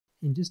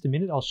In just a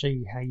minute, I'll show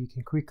you how you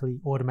can quickly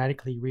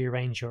automatically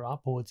rearrange your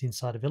artboards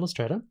inside of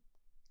Illustrator.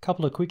 A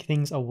couple of quick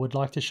things I would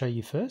like to show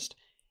you first.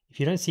 If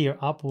you don't see your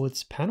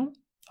artboards panel,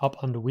 up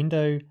under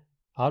Window,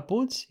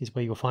 Artboards is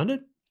where you'll find it.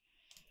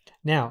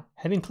 Now,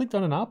 having clicked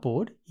on an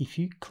artboard, if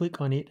you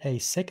click on it a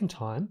second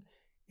time,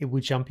 it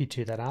will jump you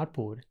to that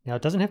artboard. Now,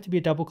 it doesn't have to be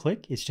a double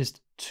click, it's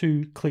just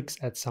 2 clicks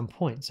at some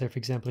point. So for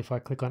example, if I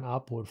click on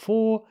Artboard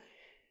 4,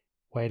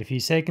 wait a few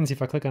seconds,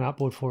 if I click on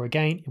Artboard 4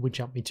 again, it would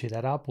jump me to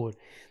that artboard.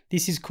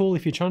 This is cool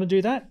if you're trying to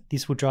do that.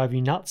 This will drive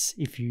you nuts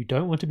if you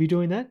don't want to be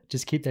doing that.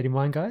 Just keep that in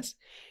mind, guys.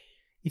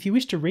 If you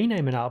wish to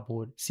rename an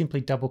artboard,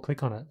 simply double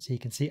click on it. So you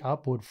can see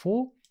Artboard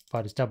 4. If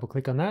I just double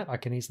click on that, I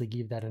can easily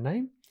give that a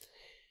name.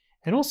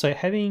 And also,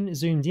 having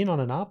zoomed in on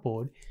an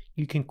artboard,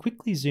 you can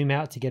quickly zoom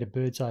out to get a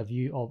bird's eye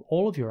view of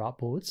all of your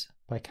artboards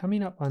by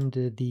coming up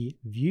under the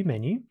View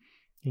menu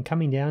and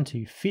coming down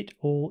to Fit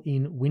All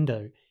in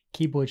Window.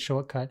 Keyboard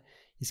shortcut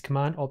is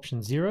Command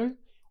Option 0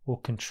 or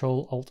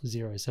Control Alt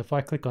 0. So if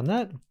I click on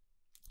that,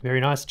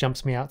 very nice,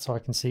 jumps me out so I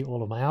can see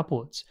all of my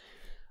artboards.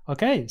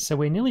 Okay, so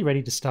we're nearly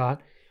ready to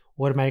start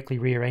automatically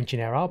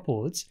rearranging our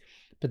artboards,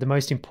 but the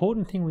most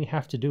important thing we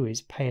have to do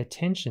is pay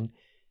attention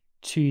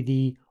to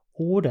the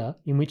order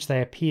in which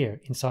they appear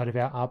inside of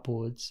our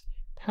artboards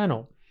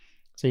panel.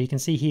 So you can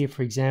see here,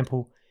 for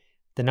example,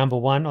 the number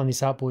 1 on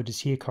this artboard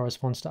just here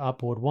corresponds to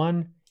artboard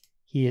 1.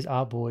 Here's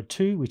artboard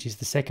 2, which is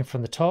the second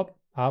from the top,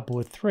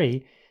 artboard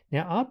 3.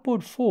 Now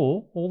artboard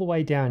 4, all the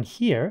way down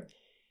here,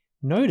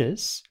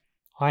 notice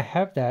I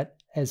have that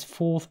as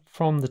 4th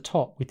from the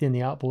top within the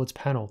artboards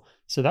panel.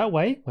 So that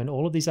way, when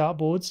all of these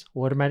artboards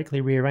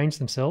automatically rearrange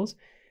themselves,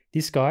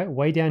 this guy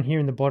way down here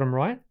in the bottom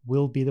right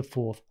will be the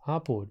 4th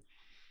artboard.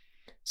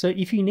 So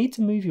if you need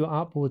to move your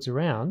artboards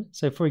around,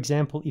 so for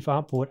example, if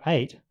artboard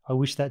 8, I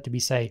wish that to be,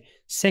 say,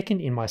 second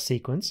in my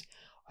sequence,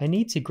 I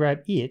need to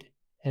grab it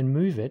and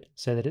move it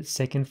so that it's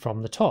second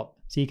from the top.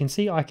 So you can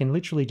see I can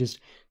literally just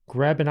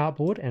grab an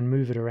artboard and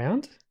move it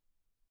around.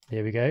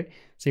 There we go.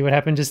 See what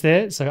happened just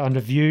there? So under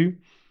View,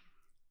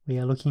 we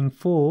are looking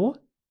for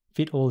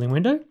Fit All in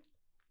Window.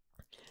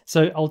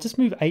 So I'll just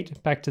move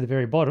 8 back to the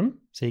very bottom.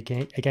 So you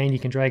can, again, you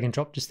can drag and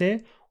drop just there,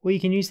 or you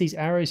can use these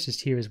arrows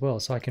just here as well.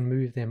 So I can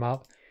move them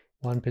up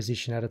one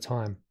position at a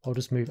time. I'll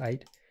just move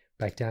 8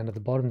 back down to the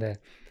bottom there.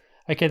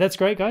 Okay, that's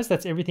great, guys.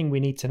 That's everything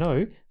we need to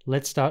know.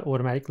 Let's start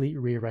automatically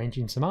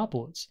rearranging some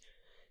artboards.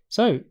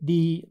 So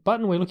the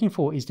button we're looking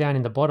for is down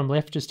in the bottom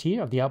left just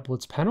here of the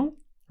Artboards panel,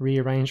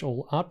 Rearrange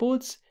All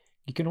Artboards.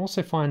 You can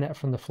also find that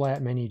from the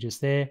flyout menu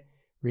just there,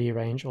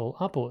 Rearrange All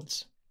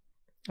Artboards.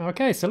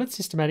 Okay, so let's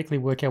systematically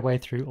work our way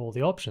through all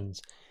the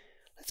options.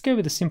 Let's go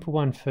with a simple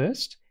one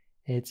first.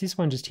 It's this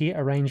one just here,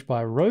 Arrange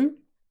by Row,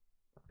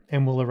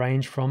 and we'll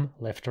arrange from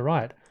left to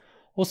right.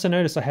 Also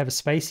notice I have a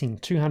spacing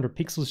 200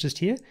 pixels just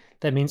here.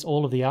 That means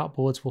all of the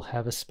artboards will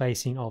have a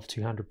spacing of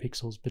 200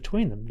 pixels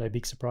between them. No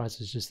big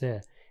surprises just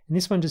there. And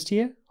this one just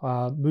here,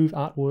 Move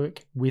Artwork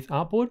with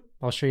Artboard.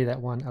 I'll show you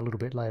that one a little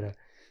bit later.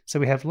 So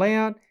we have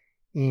layout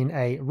in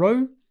a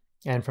row,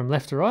 and from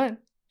left to right,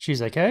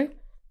 choose OK.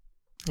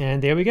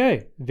 And there we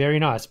go. Very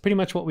nice. Pretty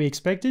much what we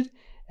expected.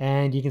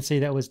 And you can see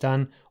that was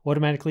done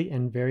automatically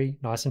and very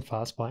nice and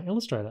fast by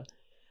Illustrator.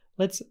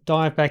 Let's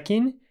dive back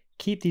in.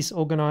 Keep this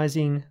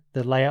organizing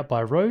the layout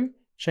by row.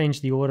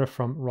 Change the order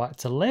from right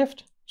to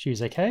left.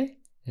 Choose OK.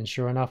 And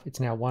sure enough, it's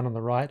now 1 on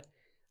the right,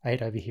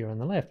 8 over here on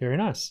the left. Very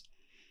nice.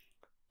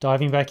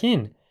 Diving back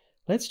in.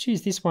 Let's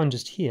choose this one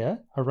just here.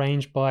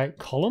 Arrange by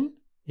column.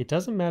 It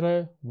doesn't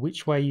matter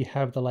which way you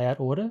have the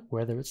layout order,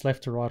 whether it's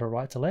left to right or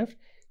right to left.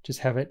 Just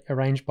have it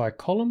arranged by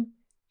column,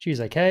 choose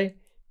OK,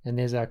 and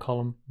there's our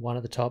column, 1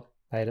 at the top,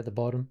 8 at the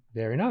bottom.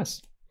 Very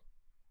nice.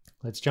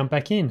 Let's jump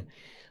back in.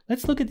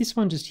 Let's look at this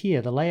one just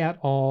here, the layout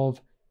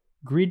of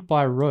grid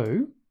by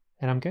row,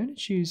 and I'm going to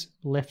choose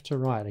left to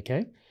right,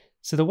 okay?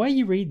 So the way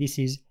you read this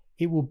is,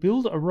 it will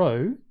build a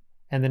row,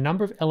 and the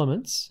number of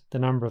elements, the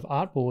number of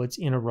artboards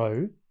in a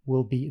row,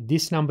 will be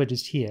this number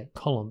just here,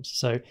 columns.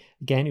 So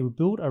again, it will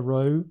build a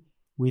row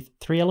with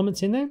 3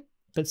 elements in there.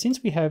 But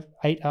since we have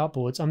 8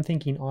 artboards, I'm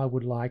thinking I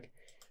would like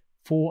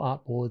 4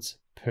 artboards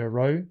per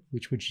row,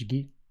 which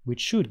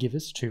should give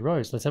us 2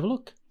 rows. Let's have a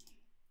look.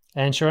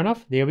 And sure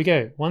enough, there we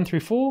go. 1 through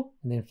 4,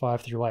 and then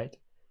 5 through 8.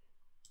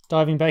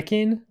 Diving back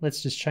in,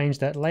 let's just change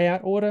that layout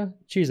order,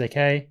 choose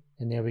OK,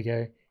 and there we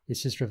go.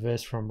 It's just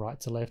reversed from right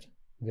to left.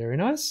 Very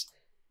nice.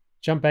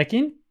 Jump back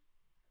in,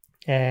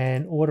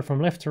 and order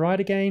from left to right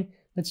again.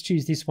 Let's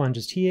choose this one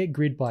just here,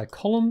 grid by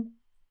column.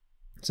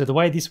 So the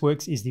way this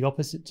works is the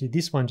opposite to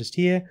this one just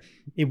here.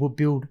 It will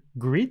build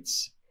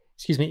grids,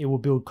 it will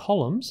build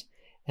columns,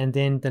 and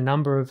then the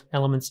number of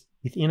elements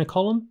within a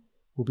column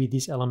will be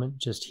this element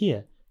just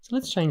here. So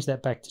let's change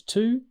that back to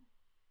 2,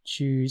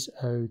 choose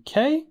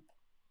OK.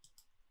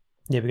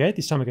 There we go,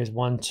 this time it goes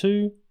 1,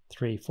 2,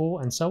 3,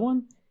 4, and so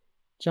on.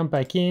 Jump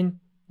back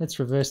in, let's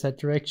reverse that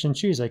direction,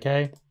 choose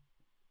OK.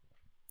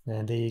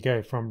 And there you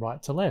go, from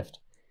right to left.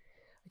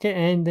 Okay,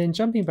 and then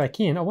jumping back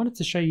in, I wanted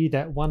to show you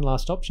that one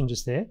last option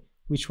just there,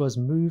 which was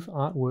Move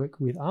Artwork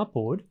with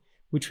Artboard,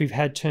 which we've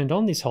had turned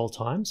on this whole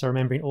time, so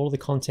remembering all of the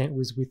content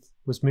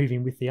was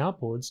moving with the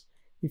artboards,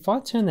 if I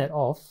turn that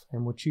off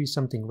and we'll choose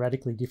something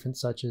radically different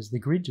such as the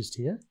grid just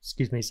here,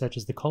 such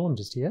as the column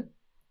just here,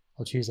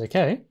 I'll choose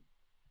OK.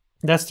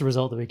 That's the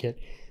result that we get.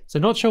 So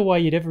not sure why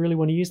you'd ever really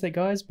want to use that,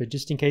 guys, but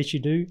just in case you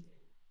do,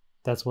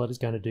 that's what it's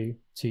going to do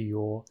to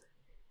your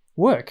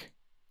work.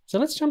 So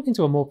let's jump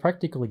into a more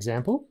practical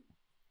example.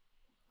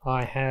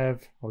 I'll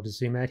just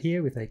zoom out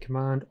here with a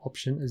Command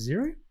Option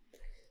 0.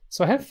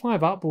 So I have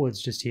 5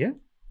 artboards just here.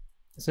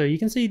 So you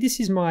can see this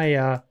is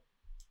my,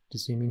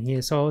 just zoom in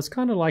here. So I was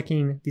kind of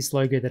liking this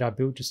logo that I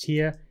built just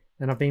here,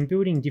 and I've been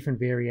building different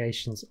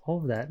variations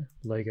of that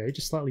logo,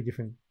 just slightly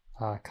different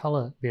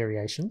color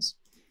variations.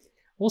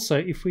 Also,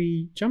 if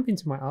we jump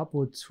into my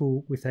Artboard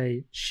tool with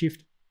a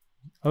Shift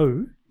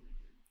O,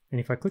 and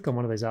if I click on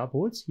one of those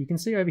artboards, you can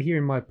see over here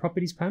in my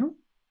properties panel,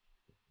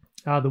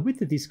 the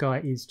width of this guy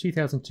is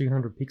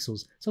 2200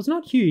 pixels. So it's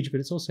not huge, but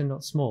it's also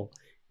not small.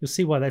 You'll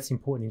see why that's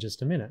important in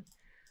just a minute.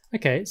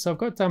 Okay, so I've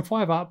got 5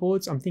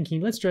 artboards. I'm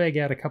thinking let's drag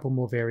out a couple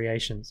more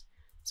variations.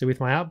 So with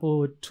my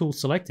Artboard tool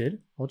selected,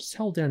 I'll just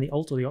hold down the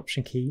Alt or the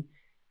Option key,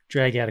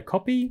 drag out a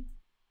copy,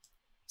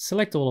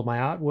 select all of my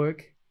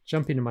artwork,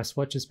 jump into my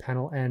swatches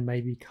panel, and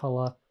maybe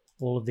color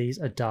all of these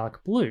a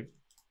dark blue.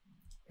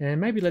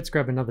 And maybe let's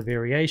grab another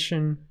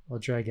variation. I'll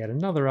drag out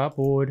another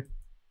artboard,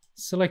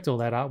 select all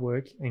that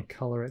artwork, and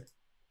color it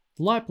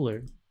light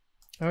blue.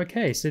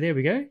 Okay, so there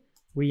we go.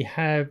 We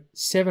have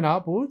 7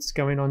 artboards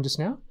going on just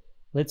now.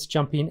 Let's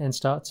jump in and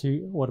start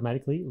to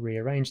automatically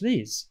rearrange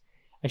these.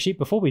 Actually,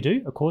 before we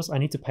do, of course, I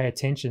need to pay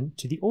attention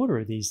to the order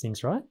of these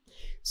things, right?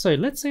 So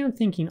let's say I'm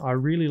thinking I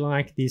really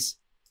like this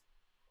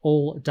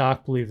all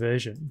dark blue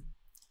version.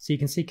 So you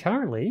can see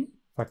currently,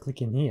 if I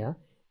click in here,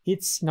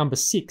 it's number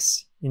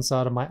 6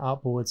 inside of my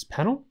artboards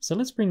panel. So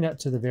let's bring that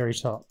to the very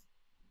top.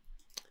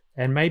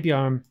 And maybe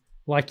I'm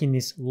liking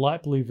this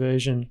light blue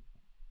version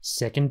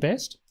second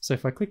best. So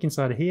if I click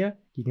inside of here,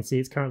 you can see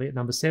it's currently at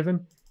number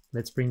 7.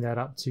 Let's bring that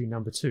up to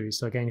number 2.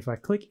 So again, if I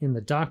click in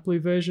the dark blue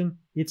version,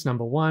 it's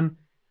number 1.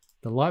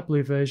 The light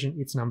blue version,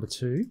 it's number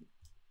 2.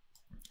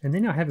 And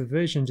then I have a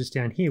version just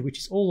down here, which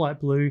is all light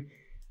blue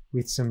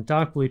with some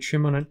dark blue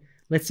trim on it.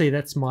 Let's say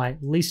that's my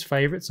least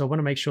favorite. So I want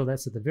to make sure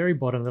that's at the very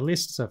bottom of the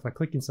list. So if I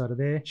click inside of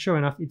there, sure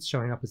enough, it's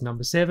showing up as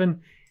number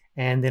 7.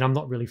 And then I'm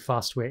not really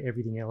fussed where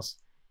everything else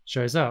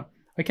shows up.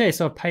 Okay,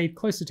 so I've paid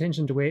close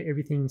attention to where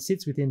everything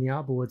sits within the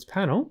artboards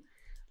panel.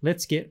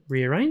 Let's get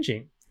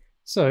rearranging.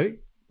 So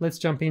let's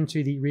jump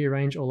into the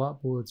Rearrange All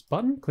Artboards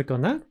button, click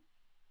on that.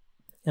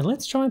 And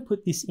let's try and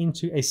put this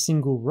into a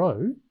single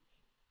row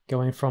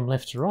going from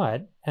left to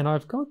right. And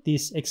I've got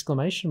this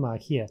exclamation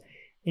mark here.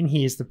 And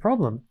here's the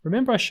problem.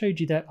 Remember I showed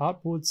you that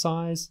artboard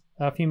size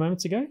a few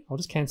moments ago? I'll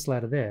just cancel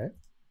out of there.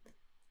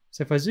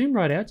 So if I zoom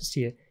right out just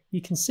here,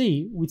 you can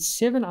see with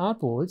 7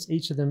 artboards,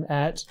 each of them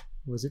at,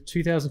 was it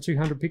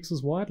 2200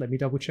 pixels wide? Let me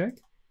double check.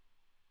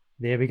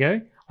 There we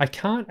go. I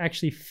can't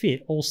actually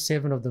fit all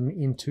 7 of them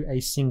into a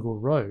single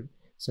row.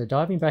 So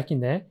diving back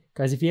in there,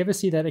 guys, if you ever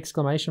see that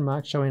exclamation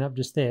mark showing up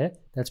just there,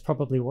 that's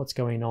probably what's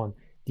going on.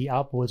 The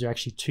artboards are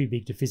actually too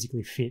big to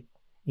physically fit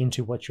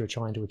into what you're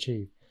trying to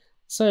achieve.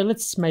 So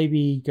let's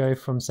maybe go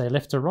from, say,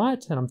 left to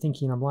right, and I'm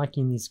thinking I'm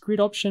liking this grid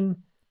option.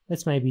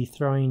 Let's maybe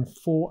throw in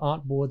 4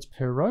 artboards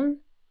per row.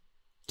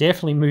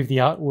 Definitely move the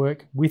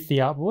artwork with the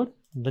artboard.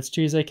 Let's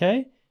choose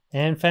OK.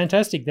 And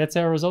fantastic, that's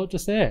our result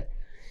just there.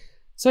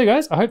 So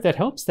guys, I hope that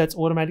helps. That's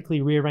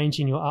automatically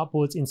rearranging your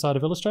artboards inside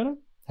of Illustrator.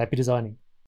 Happy designing.